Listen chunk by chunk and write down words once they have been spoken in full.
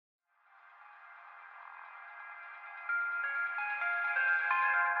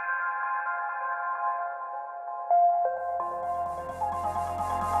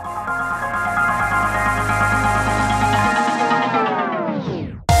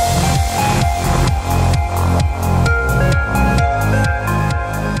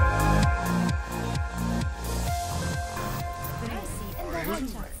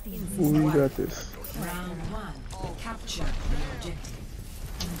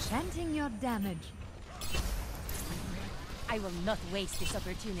Preventing your damage. I will not waste this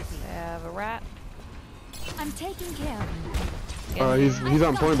opportunity. I have a rat. I'm taking care of him. He's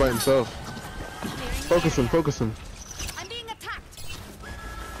on point by himself. Focus him, focus him. I'm being attacked.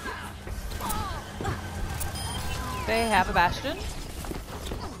 They have a bastion.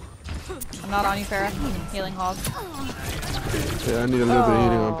 I'm not on you, Farah. Healing hog. Yeah, I need a little bit of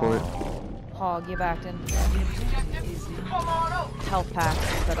healing on point. Hog, you backed in. Health pack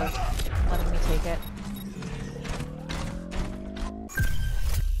instead of letting me take it.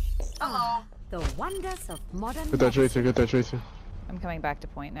 The wonders of modern Get that tracer, get that tracer. I'm coming back to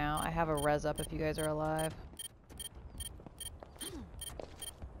point now. I have a res up if you guys are alive.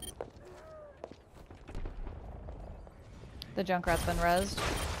 The Junkrat's been rezzed.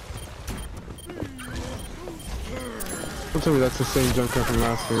 Don't tell me that's the same Junkrat from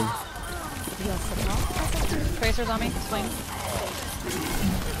last game. Tracer's on me. Swing.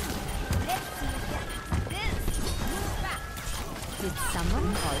 Did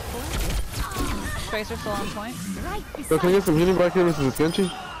someone call for it? Tracer's still on point. Right So can I get some healing back here, Mrs.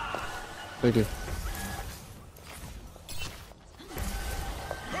 Genji? Thank you.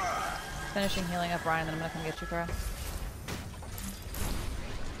 Finishing healing up Ryan, then I'm gonna come get you, Farah.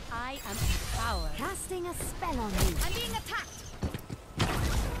 I am empowered. Casting a spell on you. I'm being attacked.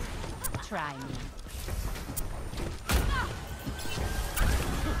 Try me.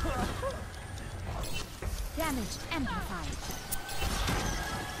 Damage amplified.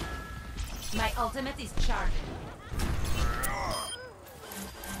 My ultimate is charged.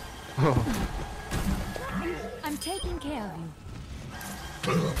 Oh. I'm taking care of you.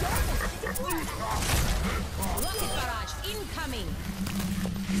 Rocket barrage incoming.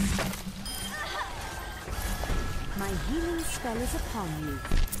 My healing spell is upon you.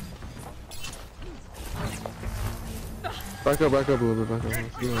 Back up a little bit, back up.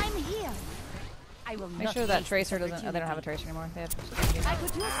 Yeah. I'm here. I will Make not sure that waste Tracer this doesn't. Oh, they don't have a Tracer anymore. They have. I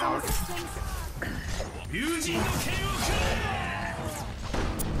could use some assistance.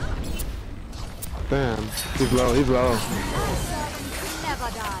 Damn, he's low, he's low. Never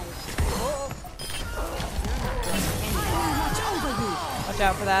die. Watch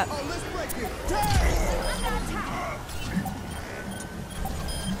out for that.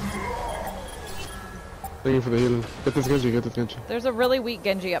 Thank you for the healing. Get this Genji, get this Genji. There's a really weak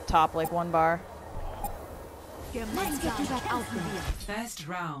Genji up top, like 1 bar. Let's get you back out there. First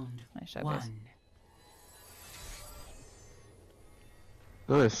round. Nice shot, guys.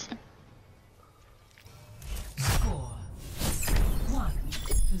 Nice. Score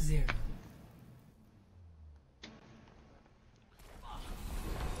 1-0.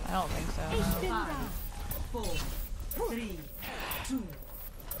 I don't think so. 5, 4, 3, 2,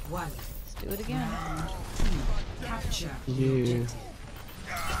 1. Let's do it again. Capture. Yeah.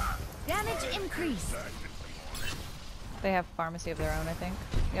 Damage increase. They have pharmacy of their own, I think.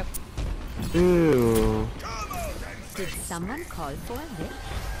 Yep. Ew. Did someone call for this?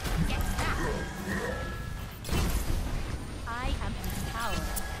 I am empowered.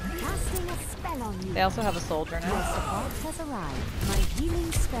 Casting a spell on you. They also have a soldier Your now. support has arrived. My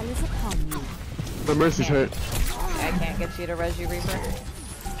healing spell is upon you. The Mercy's hurt. I can't get you to res you, Reaper.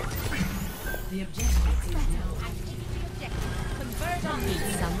 The objective is now Convert on me.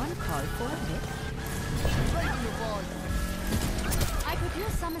 Did someone call for this? I could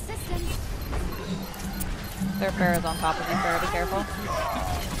use some assistance. Their Farah's on top of you, Farah. Be careful.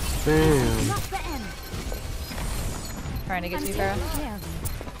 Damn. Not the end. Trying to get I'm you, taking Farah. care of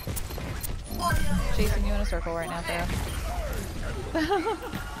you. Chasing you in a circle right now, Farah.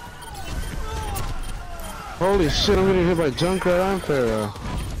 Holy shit, I'm getting hit by Junkrat and Farah.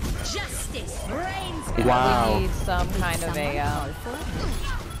 Justice reigns. Yeah, Wow. we need some kind of a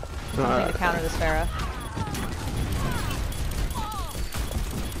something to counter this Farah.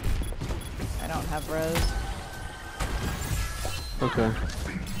 I don't have Rose. Okay.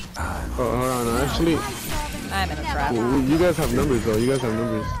 Oh, hold on, actually, I'm in a trap. you guys have numbers though, you guys have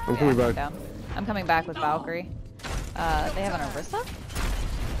numbers. I'm coming back. Down. I'm coming back with Valkyrie. They have an Orisa?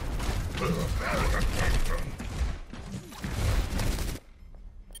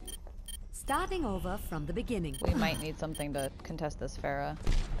 Starting over from the beginning. We might need something to contest this Farah.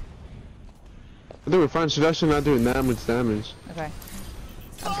 I think we're fine, she's actually not doing that much damage. Okay.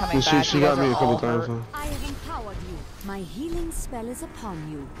 I'm coming back. She You got guys me a are couple all times. hurt. So. I have empowered you. My healing spell is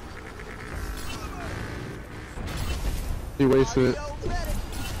upon you. He wasted it.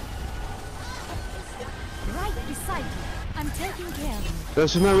 Right beside you. I'm taking care of you. Yeah,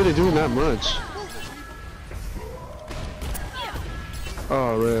 she's not really doing that much.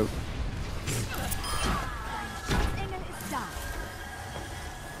 Oh, rip. Engel is down.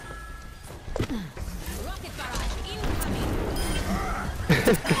 Rocket barrage incoming.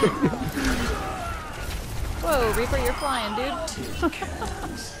 Whoa, Reaper, you're flying, dude.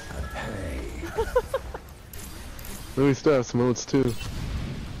 We still have some ults too.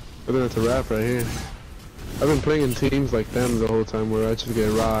 But then it's a wrap right here. I've been playing in teams like them the whole time where I just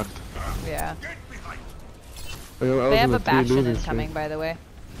get rocked. Yeah. Like, I was They in have a a 3 Bastion losing incoming, streak. by the way.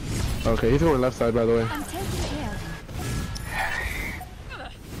 Okay, he's going left side by the way. I'm taking care of you.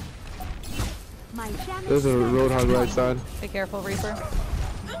 My damage There's a spell Roadhog is right side. Be careful, Reaper.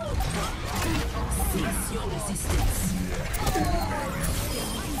 Cease your resistance.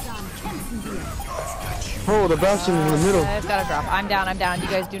 Oh, the Bastion is in the middle. I've got to drop. I'm down, I'm down. You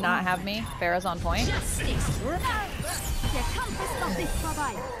guys do not have me. Pharah's on point. Der Kampf ist noch nicht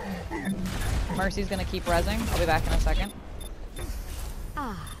vorbei. Mercy's gonna keep rezzing. I'll be back in a second.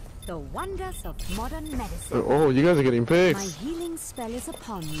 Ah, the wonders of modern medicine. Oh, you guys are getting My picks. healing spell is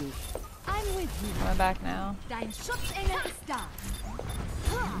upon you. I'm with you. Coming back now. Dein Schutzengel ist da.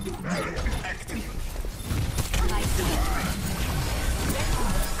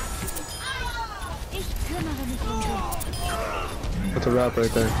 Ich kümmere mich um dich. That's a wrap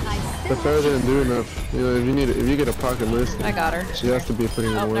right there. The Pharah didn't do enough. You know, if you get a pocket list, I got her. she has to be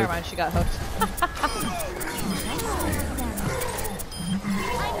putting in Oh, work. never mind. She got hooked.